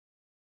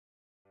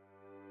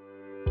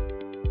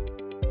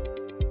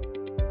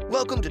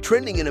Welcome to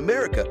Trending in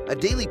America, a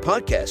daily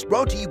podcast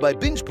brought to you by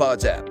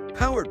BingePods app,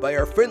 powered by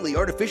our friendly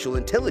artificial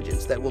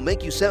intelligence that will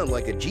make you sound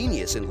like a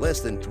genius in less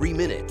than 3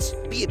 minutes.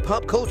 Be it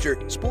pop culture,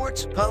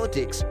 sports,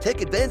 politics,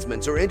 tech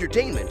advancements, or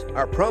entertainment,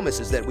 our promise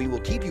is that we will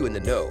keep you in the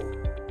know.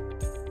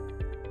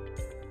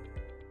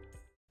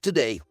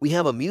 Today, we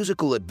have a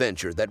musical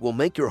adventure that will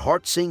make your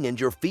heart sing and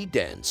your feet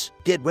dance.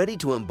 Get ready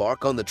to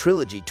embark on the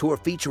Trilogy Tour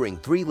featuring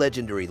 3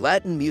 legendary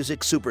Latin music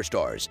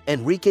superstars,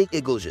 Enrique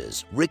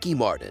Iglesias, Ricky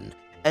Martin,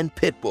 and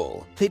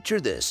Pitbull. Picture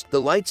this: the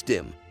lights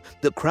dim,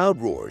 the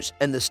crowd roars,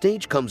 and the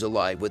stage comes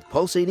alive with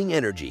pulsating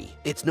energy.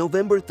 It's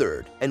November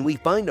 3rd, and we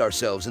find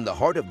ourselves in the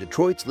heart of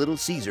Detroit's Little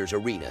Caesars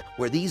Arena,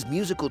 where these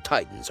musical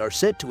titans are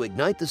set to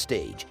ignite the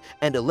stage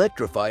and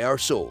electrify our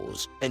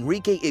souls.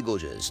 Enrique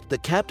Iglesias, the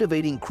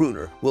captivating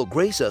crooner, will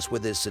grace us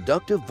with his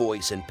seductive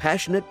voice and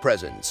passionate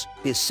presence.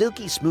 His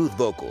silky smooth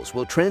vocals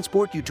will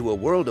transport you to a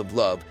world of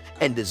love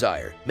and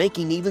desire,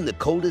 making even the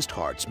coldest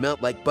hearts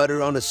melt like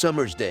butter on a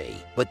summer's day.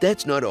 But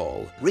that's not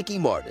all. Ricky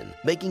Martin,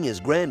 making his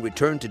grand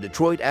return to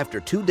Detroit after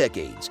 2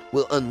 decades,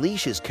 will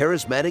unleash his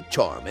charismatic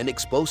charm and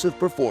explosive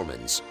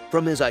performance.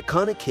 From his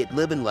iconic hit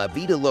Livin' La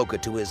Vida Loca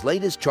to his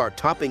latest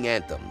chart-topping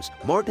anthems,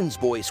 Martin's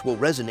voice will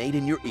resonate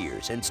in your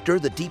ears and stir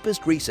the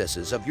deepest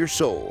recesses of your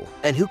soul.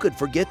 And who could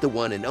forget the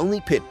one and only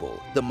Pitbull,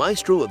 the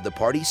maestro of the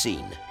party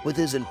scene? With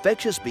his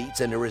infectious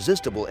beats and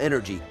irresistible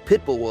energy,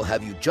 Pitbull will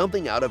have you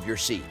jumping out of your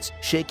seats,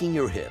 shaking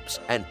your hips,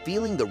 and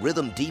feeling the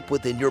rhythm deep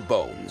within your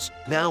bones.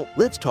 Now,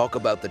 let's talk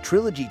about the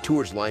Trilogy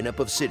Tour's lineup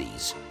of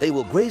cities. They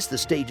will grace the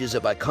stages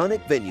of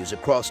iconic venues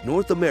across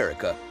North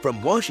America,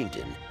 from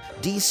Washington,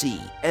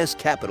 D.C.'s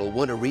Capital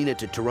One Arena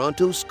to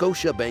Toronto's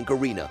Scotiabank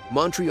Arena,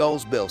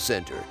 Montreal's Bell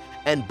Centre,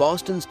 and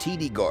Boston's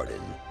TD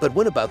Garden. But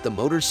what about the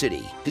Motor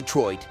City,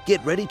 Detroit?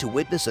 Get ready to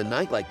witness a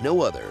night like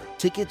no other.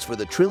 Tickets for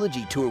the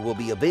Trilogy Tour will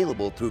be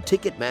available through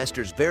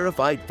Ticketmaster's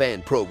verified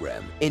fan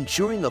program,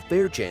 ensuring a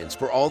fair chance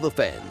for all the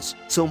fans.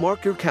 So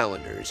mark your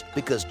calendars,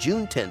 because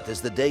June 10th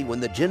is the day when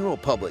the general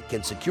public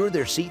can secure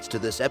their seats to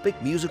this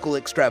epic musical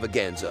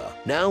extravaganza.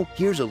 Now,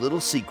 here's a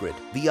little secret.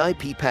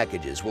 VIP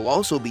packages will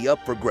also be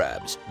up for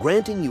grabs,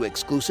 granting you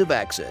exclusive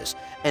access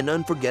and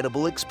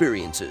unforgettable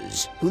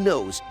experiences. Who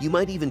knows, you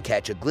might even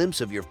catch a glimpse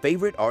of your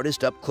favorite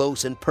artist up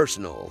close and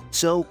personal.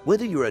 So,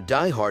 whether you're a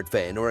die-hard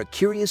fan or a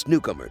curious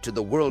newcomer to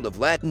the world of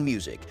Latin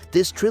music,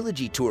 this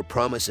Trilogy Tour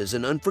promises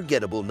an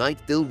unforgettable night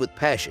filled with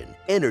passion,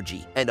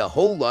 energy, and a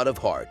whole lot of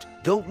heart.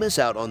 Don't miss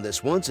out on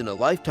this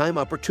once-in-a-lifetime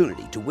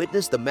opportunity to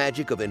witness the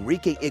magic of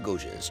Enrique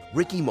Iglesias,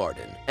 Ricky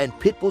Martin, and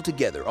Pitbull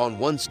together on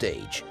one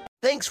stage.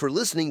 Thanks for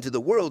listening to the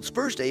world's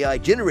first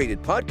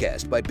AI-generated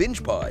podcast by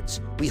BingePods.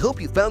 We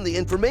hope you found the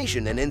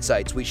information and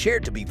insights we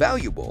shared to be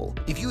valuable.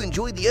 If you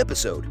enjoyed the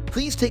episode,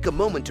 please take a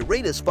moment to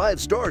rate us 5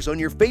 stars on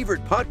your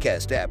favorite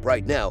podcast app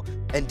right now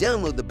and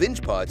download the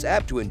BingePods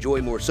app to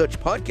enjoy more such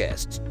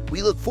podcasts.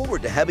 We look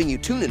forward to having you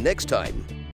tune in next time.